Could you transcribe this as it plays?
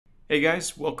Hey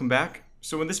guys, welcome back.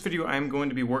 So in this video, I'm going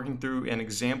to be working through an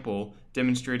example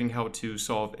demonstrating how to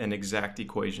solve an exact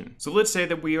equation. So let's say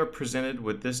that we are presented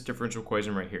with this differential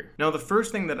equation right here. Now the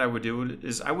first thing that I would do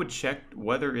is I would check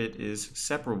whether it is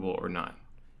separable or not.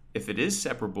 If it is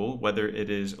separable, whether it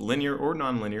is linear or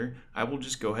nonlinear, I will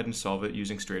just go ahead and solve it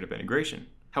using straight up integration.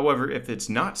 However, if it's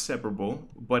not separable,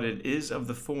 but it is of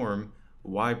the form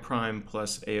y prime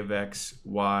plus a of x,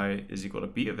 y is equal to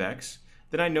b of x,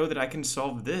 then I know that I can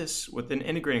solve this with an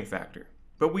integrating factor.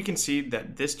 But we can see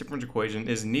that this differential equation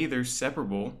is neither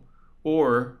separable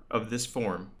or of this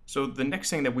form. So the next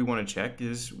thing that we want to check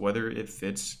is whether it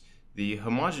fits the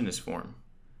homogeneous form.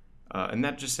 And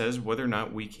that just says whether or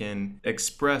not we can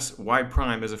express y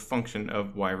prime as a function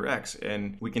of y over x.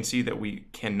 And we can see that we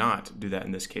cannot do that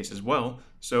in this case as well.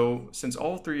 So since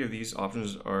all three of these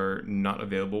options are not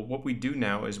available, what we do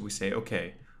now is we say,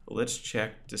 okay, let's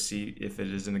check to see if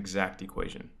it is an exact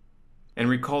equation. And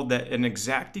recall that an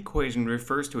exact equation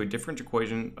refers to a differential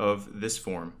equation of this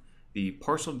form: the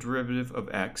partial derivative of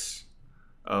x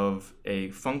of a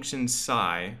function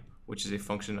psi, which is a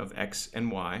function of x and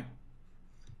y,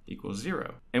 equals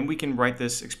 0. And we can write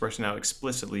this expression out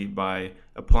explicitly by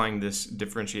applying this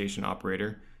differentiation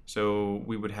operator. So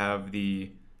we would have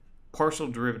the partial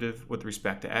derivative with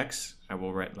respect to x. I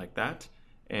will write like that.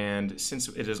 And since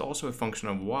it is also a function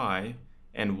of y,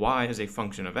 and y is a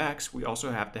function of x, we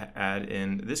also have to add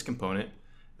in this component,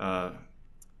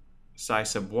 psi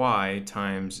sub y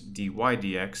times dy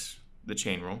dx, the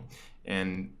chain rule,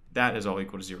 and that is all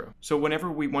equal to 0. So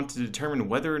whenever we want to determine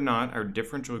whether or not our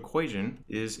differential equation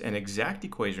is an exact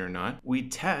equation or not, we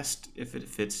test if it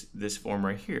fits this form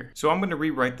right here. So I'm going to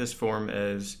rewrite this form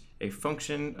as a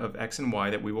function of x and y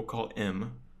that we will call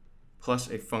m,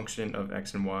 plus a function of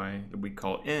x and y that we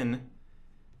call n,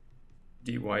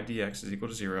 dy dx is equal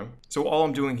to 0. So all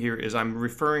I'm doing here is I'm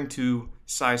referring to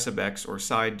psi sub x, or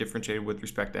psi differentiated with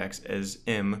respect to x, as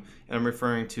m, and I'm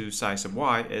referring to psi sub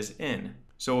y as n.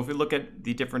 So if we look at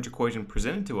the differential equation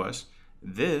presented to us,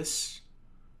 this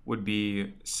would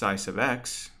be psi sub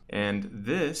x, and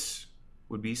this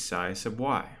would be psi sub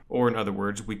y. Or in other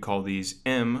words, we call these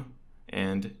m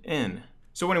and n.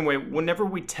 So anyway, whenever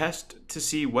we test to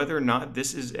see whether or not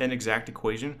this is an exact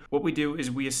equation, what we do is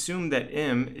we assume that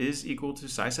m is equal to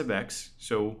psi sub x.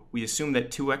 So we assume that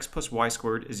 2x plus y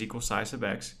squared is equal to psi sub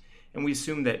x. And we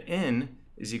assume that n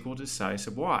is equal to psi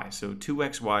sub y. So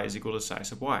 2xy is equal to psi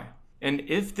sub y. And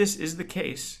if this is the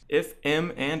case, if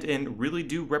m and n really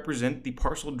do represent the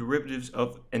partial derivatives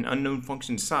of an unknown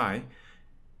function psi,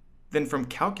 then from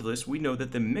calculus we know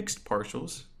that the mixed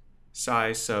partials,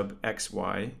 psi sub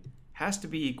xy, has to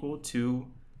be equal to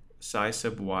psi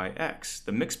sub yx.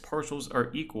 The mixed partials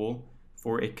are equal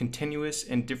for a continuous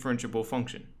and differentiable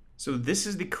function. So this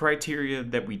is the criteria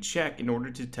that we check in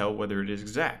order to tell whether it is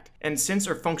exact. And since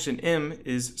our function m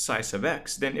is psi sub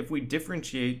x, then if we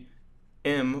differentiate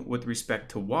m with respect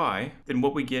to y, then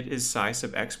what we get is psi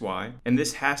sub xy, and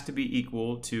this has to be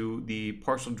equal to the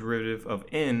partial derivative of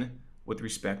n with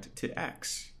respect to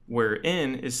x, where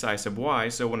n is psi sub y,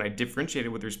 so when I differentiate it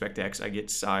with respect to x, I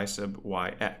get psi sub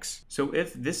yx. So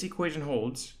if this equation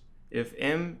holds, if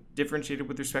m differentiated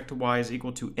with respect to y is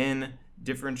equal to n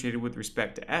differentiated with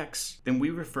respect to x, then we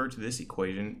refer to this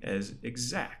equation as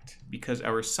exact, because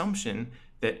our assumption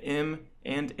that m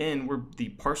and n were the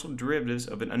partial derivatives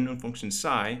of an unknown function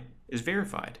psi is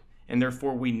verified, and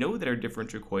therefore we know that our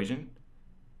differential equation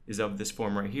is of this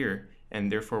form right here,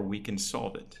 and therefore we can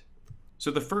solve it.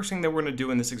 So the first thing that we're going to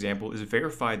do in this example is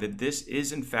verify that this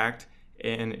is in fact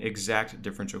an exact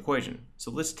differential equation. So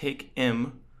let's take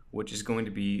m, which is going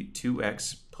to be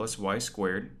 2x plus y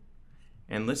squared,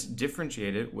 and let's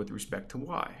differentiate it with respect to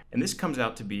y. And this comes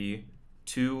out to be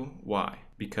 2y,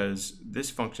 because this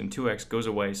function 2x goes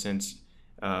away since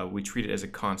we treat it as a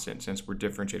constant, since we're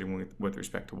differentiating with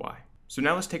respect to y. So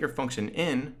now let's take our function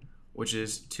n, which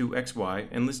is 2xy,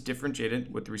 and let's differentiate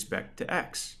it with respect to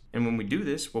x. And when we do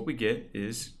this, what we get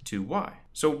is 2y.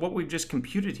 So what we've just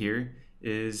computed here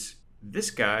is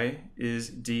this guy is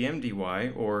dm dy,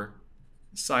 or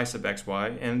psi sub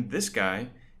xy, and this guy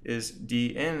is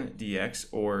dn dx,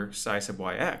 or psi sub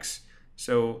yx.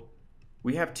 So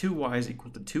we have 2y is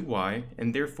equal to 2y,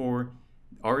 and therefore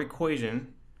our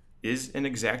equation is an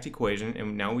exact equation,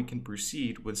 and now we can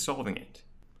proceed with solving it.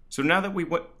 So now that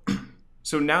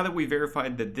we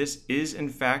verified that this is in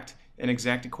fact an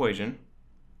exact equation,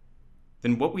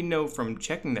 then what we know from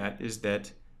checking that is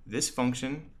that this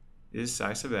function is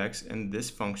psi sub x and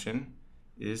this function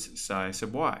is psi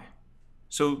sub y.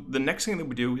 So the next thing that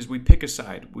we do is we pick a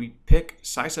side. We pick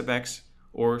psi sub x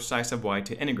or psi sub y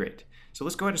to integrate. So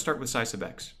let's go ahead and start with psi sub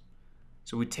x.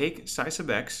 So we take psi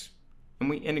sub x and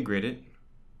we integrate it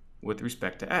with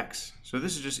respect to x. So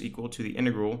this is just equal to the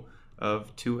integral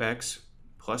of 2x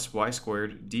plus y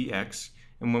squared dx.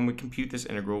 And when we compute this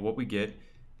integral, what we get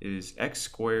is x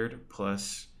squared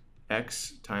plus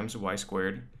x times y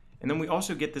squared. And then we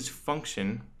also get this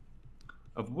function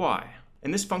of y.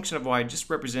 And this function of y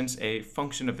just represents a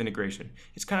function of integration.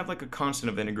 It's kind of like a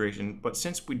constant of integration, but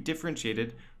since we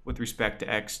differentiated with respect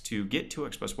to x to get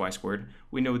 2x plus y squared,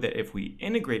 we know that if we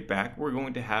integrate back, we're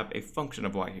going to have a function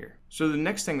of y here. So the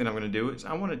next thing that I'm going to do is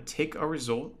I want to take our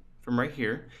result from right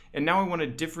here, and now I want to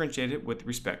differentiate it with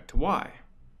respect to y.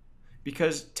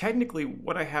 Because technically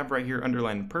what I have right here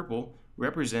underlined in purple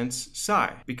represents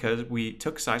psi, because we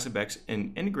took psi sub x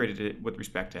and integrated it with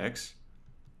respect to x.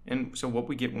 And so what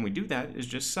we get when we do that is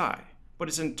just psi, but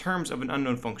it's in terms of an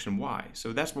unknown function y.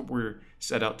 So that's what we're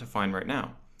set out to find right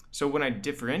now. So when I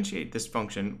differentiate this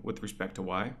function with respect to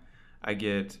y, I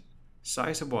get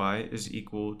psi sub y is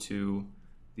equal to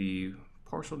the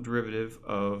partial derivative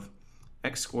of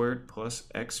x squared plus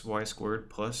xy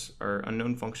squared plus our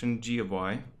unknown function g of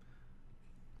y.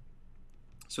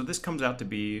 So this comes out to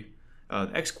be the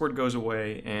x squared goes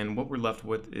away, and what we're left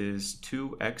with is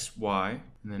 2xy,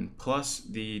 and then plus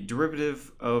the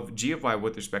derivative of g of y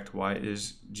with respect to y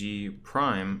is g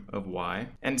prime of y.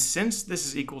 And since this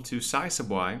is equal to psi sub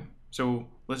y, so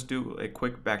let's do a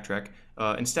quick backtrack.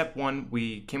 In step 1,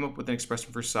 we came up with an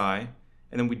expression for psi,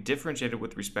 and then we differentiated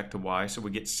with respect to y, so we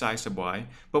get psi sub y.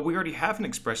 But we already have an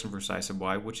expression for psi sub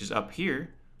y, which is up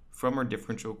here from our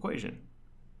differential equation.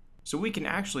 So we can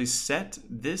actually set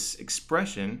this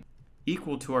expression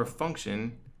equal to our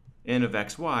function n of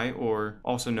xy, or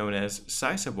also known as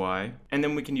psi sub y, and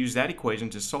then we can use that equation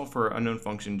to solve for our unknown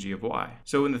function g of y.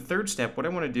 So in the third step, what I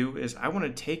want to do is I want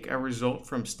to take our result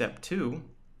from step 2,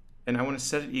 and I want to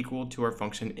set it equal to our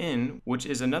function n, which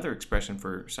is another expression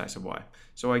for psi sub y.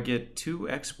 So I get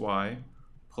 2xy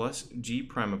plus g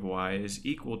prime of y is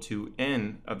equal to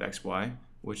n of xy,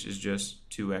 which is just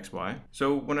 2xy.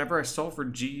 So whenever I solve for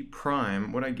g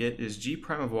prime, what I get is g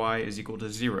prime of y is equal to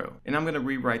 0. And I'm going to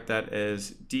rewrite that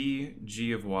as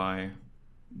dg of y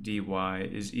dy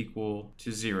is equal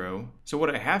to 0. So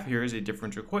what I have here is a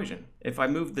differential equation. If I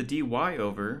move the dy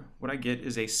over, what I get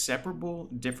is a separable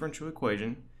differential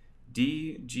equation.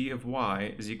 dg of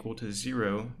y is equal to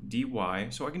 0 dy.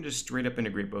 So I can just straight up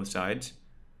integrate both sides.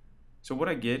 So what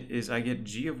I get is I get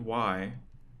g of y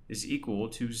is equal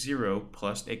to 0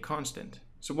 plus a constant.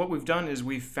 So what we've done is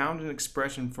we've found an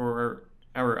expression for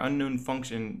our unknown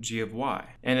function g of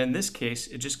y. And in this case,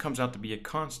 it just comes out to be a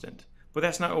constant. But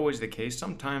that's not always the case.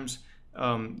 Sometimes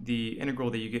the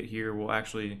integral that you get here will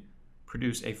actually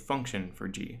produce a function for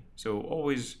g. So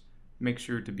always make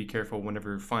sure to be careful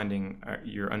whenever finding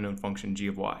your unknown function g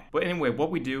of y. But anyway, what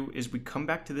we do is we come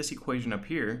back to this equation up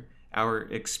here, our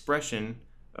expression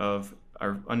of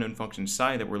our unknown function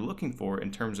psi that we're looking for in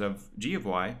terms of g of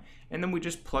y, and then we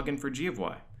just plug in for g of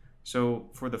y. So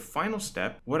for the final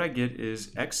step, what I get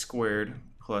is x squared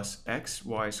plus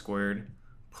xy squared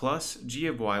plus g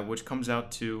of y, which comes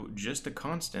out to just a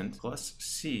constant, plus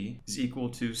c is equal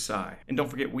to psi. And don't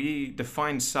forget, we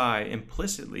define psi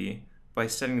implicitly by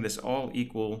setting this all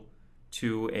equal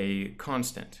to a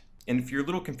constant. And if you're a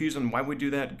little confused on why we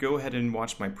do that, go ahead and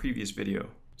watch my previous video.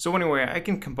 So anyway, I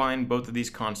can combine both of these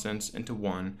constants into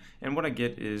one, and what I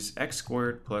get is x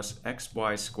squared plus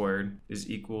xy squared is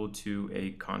equal to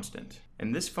a constant.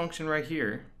 And this function right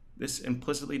here, this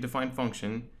implicitly defined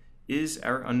function, is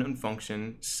our unknown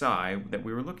function psi that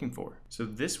we were looking for. So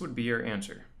this would be our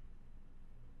answer.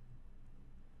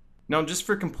 Now, just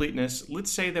for completeness,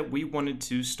 let's say that we wanted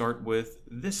to start with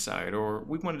this side, or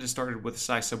we wanted to start with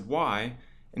psi sub y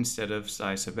instead of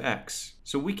psi sub x.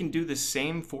 So we can do the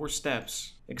same 4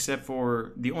 steps, except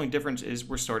for the only difference is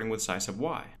we're starting with psi sub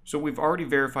y. So we've already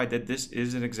verified that this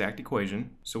is an exact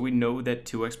equation. So we know that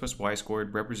 2x plus y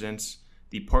squared represents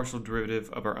the partial derivative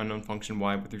of our unknown function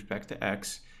y with respect to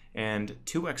x, and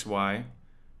 2xy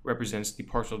represents the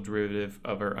partial derivative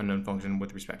of our unknown function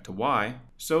with respect to y.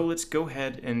 So let's go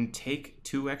ahead and take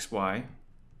 2xy,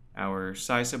 our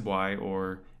psi sub y,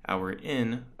 or our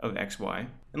n of xy,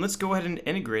 and let's go ahead and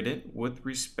integrate it with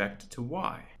respect to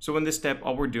y. So in this step,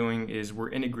 all we're doing is we're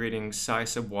integrating psi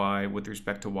sub y with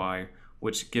respect to y,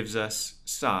 which gives us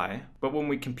psi. But when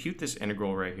we compute this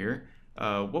integral right here,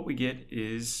 what we get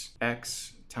is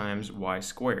x times y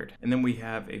squared. And then we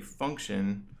have a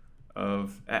function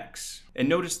of x. And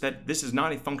notice that this is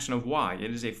not a function of y.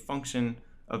 It is a function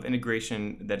of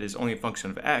integration that is only a function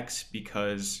of x,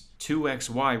 because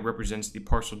 2xy represents the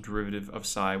partial derivative of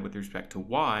psi with respect to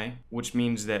y, which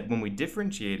means that when we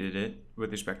differentiated it with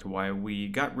respect to y, we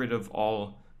got rid of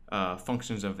all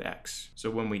functions of x.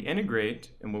 So when we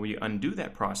integrate and when we undo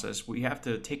that process, we have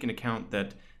to take into account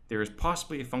that there is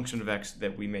possibly a function of x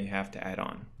that we may have to add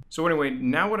on. So anyway,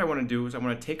 now what I want to do is I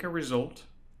want to take our result,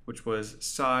 which was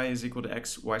psi is equal to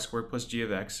x y squared plus g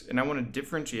of x, and I want to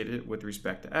differentiate it with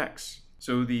respect to x.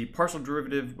 So the partial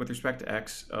derivative with respect to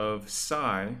x of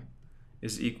psi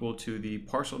is equal to the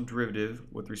partial derivative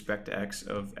with respect to x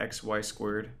of xy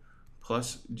squared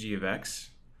plus g of x.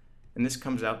 And this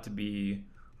comes out to be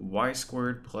y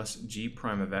squared plus g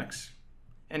prime of x.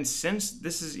 And since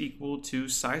this is equal to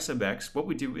psi sub x, what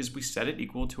we do is we set it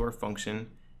equal to our function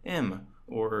m,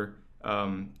 or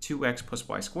 2x plus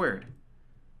y squared.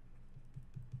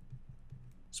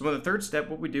 So in the third step,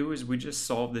 what we do is we just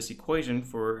solve this equation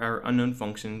for our unknown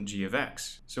function g of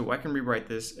x. So I can rewrite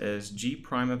this as g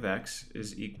prime of x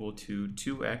is equal to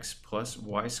 2x plus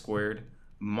y squared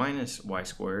minus y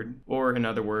squared, or in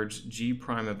other words, g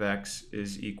prime of x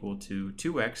is equal to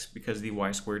 2x because the y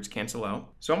squareds cancel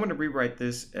out. So I'm going to rewrite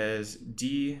this as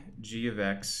dg of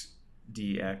x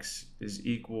dx is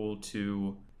equal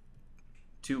to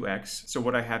 2x. So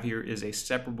what I have here is a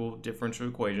separable differential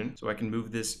equation. So I can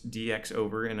move this dx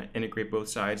over and integrate both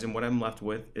sides, and what I'm left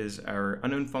with is our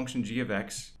unknown function g of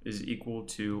x is equal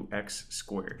to x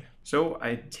squared. So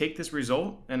I take this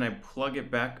result and I plug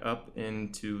it back up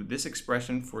into this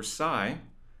expression for psi,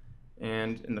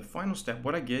 and in the final step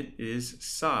what I get is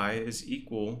psi is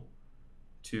equal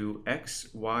to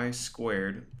xy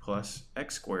squared plus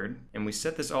x squared, and we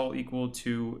set this all equal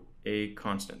to a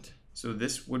constant. So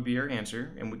this would be our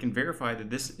answer, and we can verify that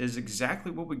this is exactly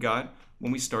what we got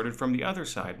when we started from the other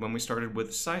side, when we started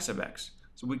with psi sub x.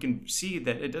 So we can see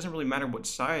that it doesn't really matter what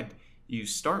side you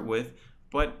start with,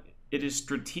 but it is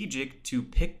strategic to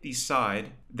pick the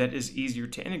side that is easier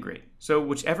to integrate. So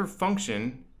whichever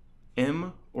function,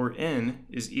 m or n,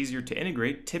 is easier to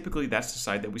integrate, typically that's the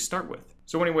side that we start with.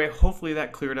 So anyway, hopefully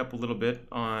that cleared up a little bit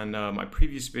on my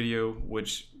previous video,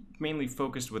 which mainly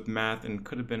focused with math and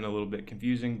could have been a little bit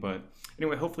confusing, but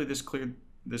anyway, hopefully this cleared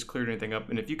anything up.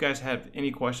 And if you guys have any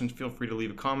questions, feel free to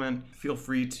leave a comment. Feel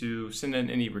free to send in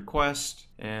any requests.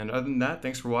 And other than that,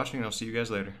 thanks for watching, and I'll see you guys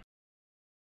later.